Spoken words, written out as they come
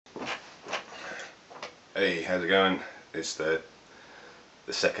Hey, how's it going? It's the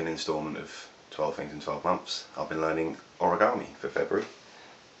second instalment of 12 things in 12 months. I've been learning origami for February.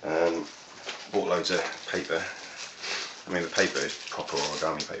 Bought loads of paper. I mean, the paper is proper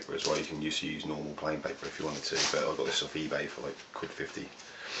origami paper as well. You can use normal plain paper if you wanted to, but I got this off eBay for like £1.50.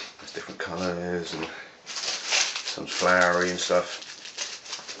 There's different colours and some flowery and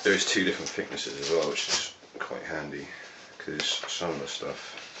stuff. There's two different thicknesses as well, which is quite handy because some of the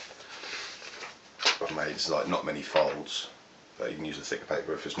stuff I've made is like not many folds, but you can use a thicker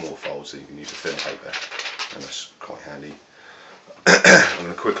paper. If there's more folds, then you can use a thinner paper, and that's quite handy. I'm going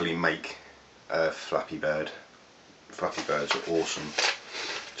to quickly make a Flappy Bird. Flappy Birds are awesome,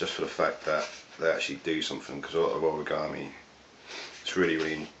 just for the fact that they actually do something, because a lot of origami, it's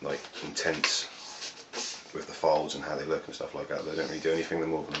really like intense with the folds and how they look and stuff like that. They don't really do anything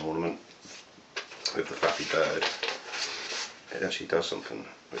more than an ornament. With the Flappy Bird, it actually does something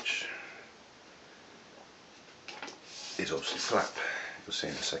which is obviously flap. You'll see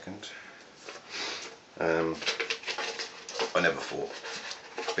in a second. I never thought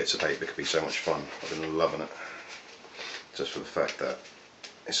bits of paper could be so much fun. I've been loving it, just for the fact that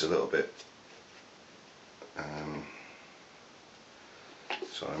it's a little bit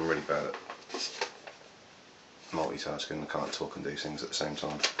so I'm really bad at multitasking. I can't talk and do things at the same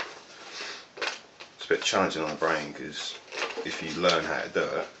time. It's a bit challenging on the brain, because if you learn how to do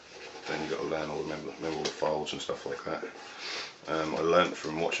it, then you've got to learn all, remember all the folds and stuff like that. I learnt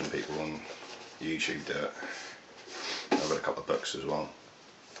from watching people on YouTube do it. I've read a couple of books as well.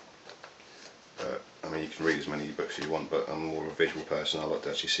 But I mean, you can read as many books as you want, but I'm more of a visual person. I like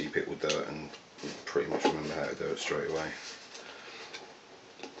to actually see people do it and pretty much remember how to do it straight away.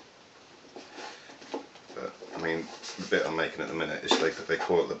 But I mean, the bit I'm making at the minute is they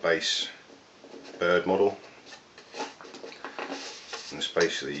call it the base bird model, and it's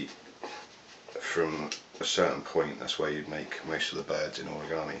basically from a certain point, that's where you'd make most of the birds in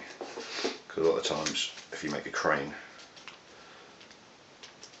origami. Because a lot of times, if you make a crane,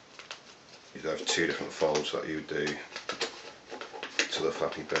 you'd have two different folds that you would do to the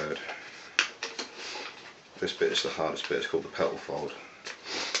Flappy Bird. This bit is the hardest bit. It's called the petal fold.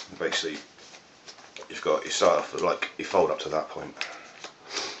 And basically, you start off with, like, you fold up to that point,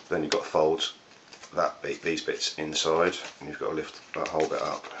 then you've got to fold these bits inside, and you've got to lift that whole bit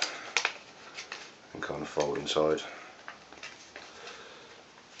up and kind of fold inside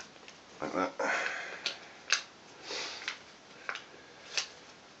like that.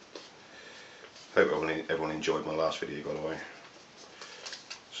 Hope everyone enjoyed my last video, by the way.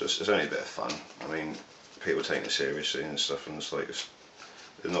 So it's only a bit of fun. I mean, people taking it seriously and stuff, and it's like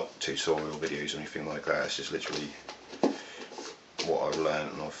they're not tutorial videos or anything like that. It's just literally what I've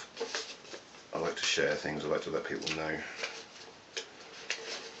learned, and I like to share things. I like to let people know.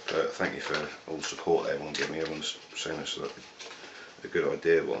 But thank you for all the support that everyone gave me. Everyone's saying it's a good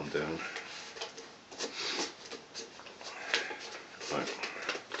idea what I'm doing. Right.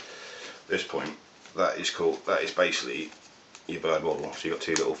 This point, that is basically your bird model. So you've got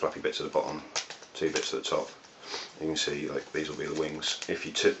two little flappy bits at the bottom, two bits at the top. You can see, like, these will be the wings. If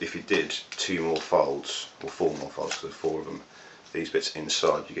you did two more folds, or four more folds, because there's four of them, these bits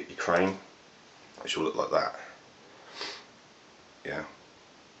inside, you get your crane, which will look like that. Yeah.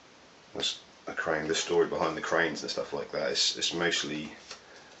 That's a crane. The story behind the cranes and stuff like that is it's mostly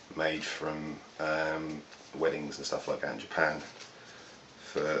made from weddings and stuff like that in Japan.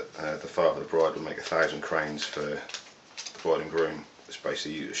 For the father of the bride would make 1,000 cranes for the bride and groom. It's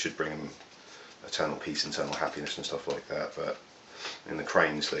basically, it should bring them eternal peace, eternal happiness and stuff like that. But in the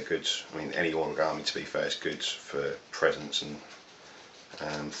cranes, they're good. I mean, any origami, to be fair, is good for presents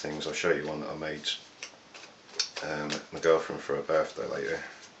and things. I'll show you one that I made my girlfriend for her birthday later.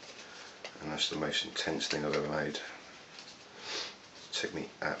 And that's the most intense thing I've ever made. It took me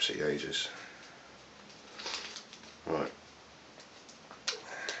absolutely ages. Right.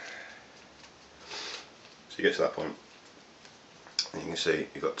 So you get to that point, and you can see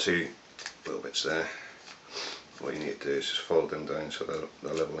you've got two little bits there. What you need to do is just fold them down so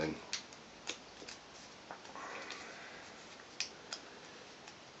they're level in.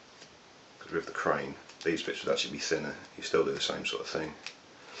 Because with the crane, these bits would actually be thinner. You still do the same sort of thing.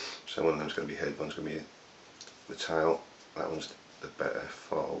 So one of them's going to be head, one's going to be the tail. That one's the better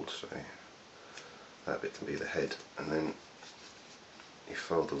fold, so that bit can be the head, and then you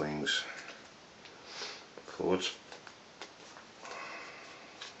fold the wings forwards.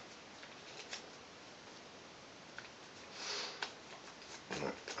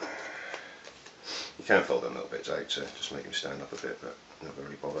 You can fold them little bits out to just make them stand up a bit, but never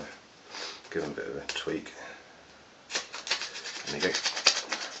really bother. Give them a bit of a tweak. There you go.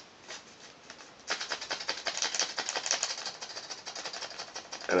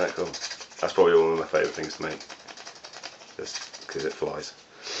 Isn't that cool? That's probably one of my favourite things to make, just because it flies.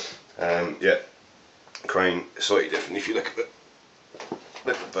 Yeah, crane is slightly different. If you look at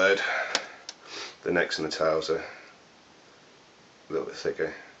the bird, the necks and the tails are a little bit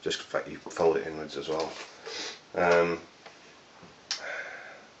thicker, just the fact you fold it inwards as well.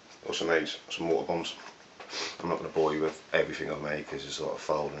 Also made some water bombs. I'm not going to bore you with everything I've made because there's a lot of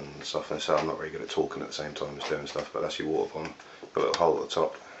folding and stuff, and so I'm not very good at talking at the same time as doing stuff, but that's your water bomb. Got a little hole at the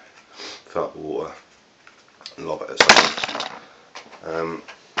top, fill up with water and lob it at something.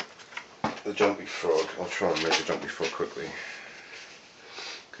 The jumpy frog, I'll try and make the jumpy frog quickly,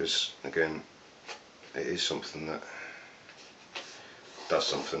 because again it is something that does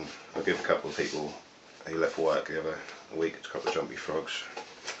something. I'll give a couple of people who left work the other week a couple of jumpy frogs.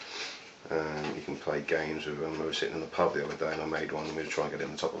 You can play games with them. We were sitting in the pub the other day and I made one and we were trying to get it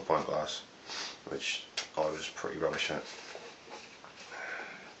on the top of a pint glass, which I was pretty rubbish at,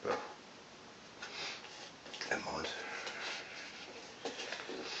 but never mind.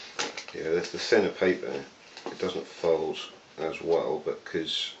 Yeah, the thinner paper, it doesn't fold as well, but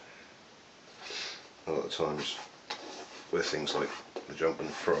because a lot of times with things like the jumping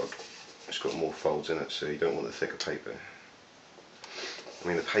frog, it's got more folds in it, so you don't want the thicker paper. I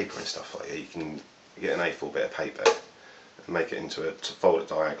mean, the paper and stuff like that, you can get an A4 bit of paper and make it into a, to fold it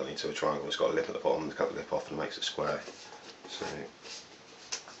diagonally into a triangle. It's got a lip at the bottom, cut the lip off and it makes it square. So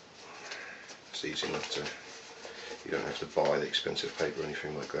it's easy enough to, you don't have to buy the expensive paper or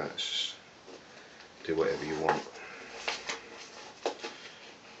anything like that. It's just do whatever you want.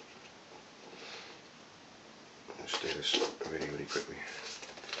 Let's do this really, really quickly.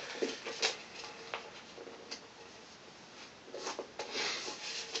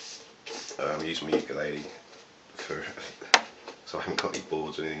 I'm using my ukulele for, so I haven't got any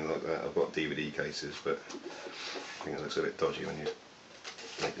boards or anything like that. I've got DVD cases, but I think it looks a bit dodgy when you're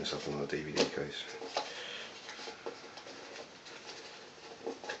making something on a DVD case.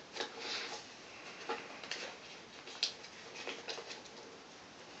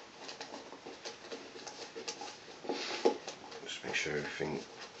 Just make sure everything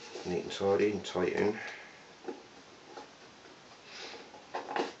neat and tidy and tight in.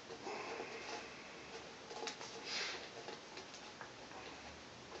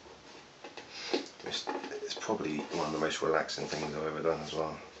 It's probably one of the most relaxing things I've ever done as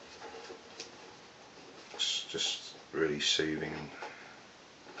well. It's just really soothing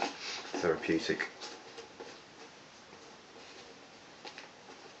and therapeutic.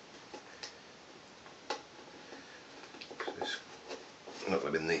 It's not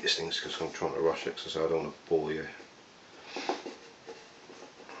going to be the neatest things because I'm trying to rush it, so I don't want to bore you.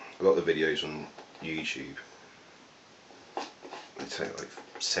 A lot of the videos on YouTube, they take like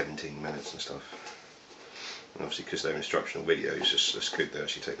 17 minutes and stuff. And obviously because they're instructional videos, it's good they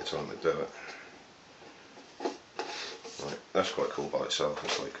actually take the time to do it. Right, that's quite cool by itself.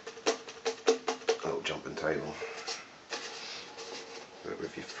 It's like a little jumping table. But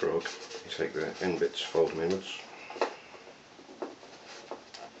with your frog, you take the end bits, fold them inwards.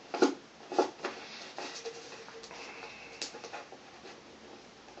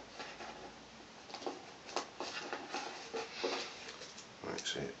 Right,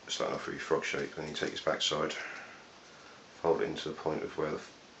 so starting off with your frog shape, then you take its back side, fold it into the point of where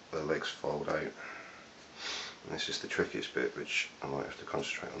the legs fold out. And this is the trickiest bit, which I might have to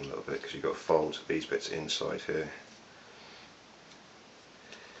concentrate on a little bit, because you've got to fold these bits inside here,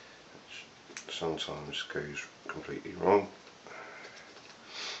 which sometimes goes completely wrong,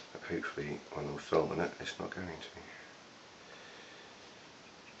 but hopefully when I'm filming it, it's not going to.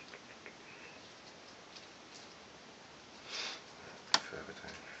 Further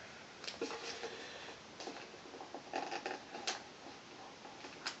down.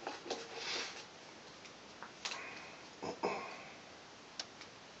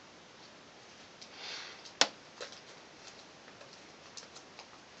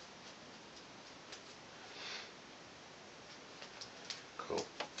 Cool.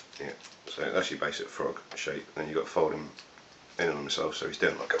 Yeah. So that's your basic frog shape. Then you've got to fold him in on himself, so he's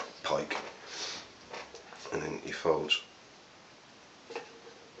doing like a pike. And then you fold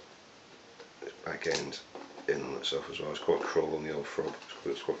his back end in on itself as well. It's quite cruel on the old frog.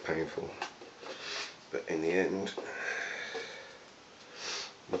 It's quite painful. But in the end,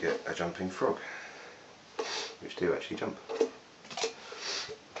 you get a jumping frog, which do actually jump.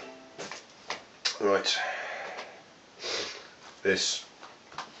 Right, this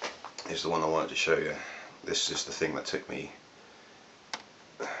is the one I wanted to show you. This is the thing that took me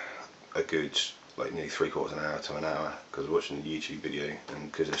a good, like nearly 3/4 of an hour to an hour, because I was watching a YouTube video,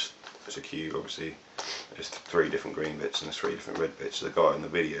 and because it's a cube, obviously there's 3 different green bits and there's 3 different red bits. So the guy in the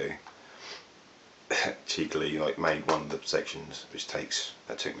video cheekily like made one of the sections, which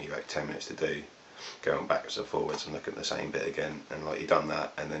that took me about 10 minutes to do, going backwards and forwards and looking at the same bit again, and like he done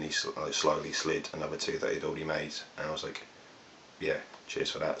that, and then he like slowly slid another 2 that he'd already made, and I was like, yeah,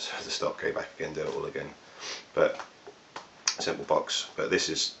 cheers for that. So I had to stop, go back again, do it all again. But simple box. But this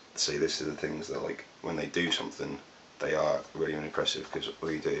is the things that, like, when they do something, they are really impressive, because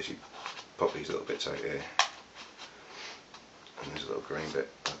all you do is you pop these little bits out here, and there's a little green bit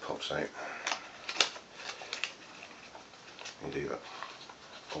that pops out. You do that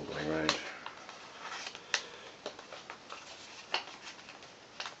all the way around.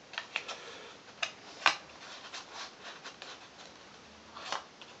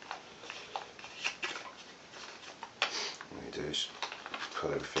 What you do is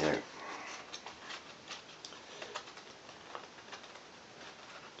pull everything out,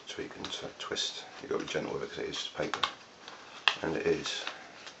 tweak and twist. You've got to be gentle with it because it is just paper, and it is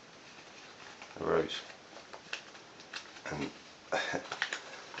a rose. And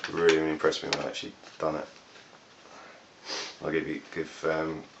really impressed me when I actually done it. I'll give my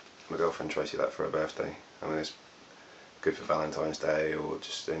girlfriend Tracy that for her birthday. I mean, it's good for Valentine's Day or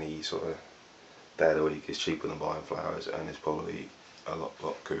just any sort of day of the week. It's cheaper than buying flowers, and it's probably a lot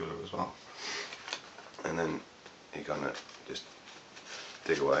cooler as well. And then you kind of just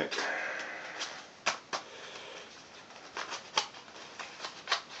dig away.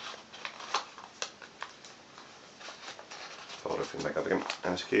 Fold everything back up again,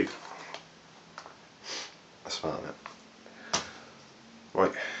 and it's a cube. That's smart, isn't it?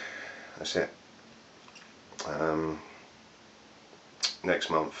 Right, that's it.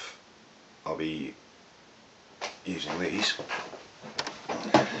 Next month I'll be using these. If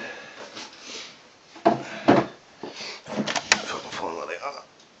I can find where they are,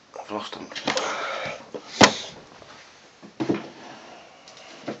 I've lost them.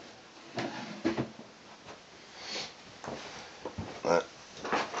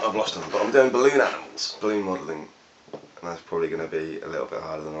 I've lost them, but I'm doing balloon animals, balloon modelling, and that's probably going to be a little bit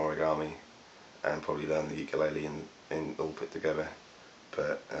harder than origami, and probably learn the ukulele and all put together,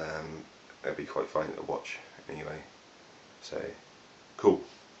 but it'll be quite fun to watch anyway. So, cool.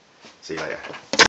 See you later.